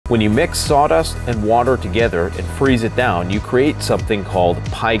When you mix sawdust and water together and freeze it down, you create something called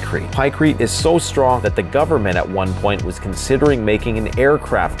Pykrete. Pykrete is so strong that the government at one point was considering making an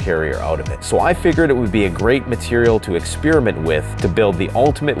aircraft carrier out of it. So I figured it would be a great material to experiment with to build the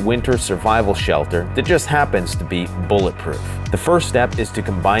ultimate winter survival shelter that just happens to be bulletproof. The first step is to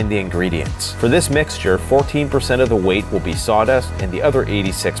combine the ingredients. For this mixture, 14% of the weight will be sawdust and the other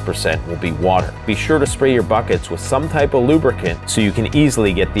 86% will be water. Be sure to spray your buckets with some type of lubricant so you can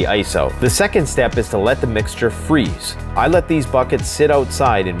easily get the ice out. The second step is to let the mixture freeze. I let these buckets sit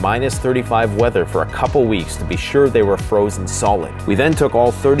outside in -35 weather for a couple weeks to be sure they were frozen solid. We then took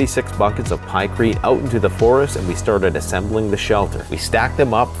all 36 buckets of Pykrete out into the forest and we started assembling the shelter. We stacked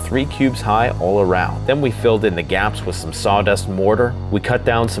them up 3 cubes high all around. Then we filled in the gaps with some sawdust and mortar. We cut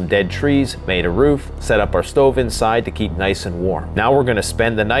down some dead trees, made a roof, set up our stove inside to keep nice and warm. Now we're going to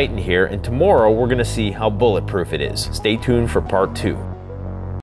spend the night in here, and tomorrow we're going to see how bulletproof it is. Stay tuned for part 2.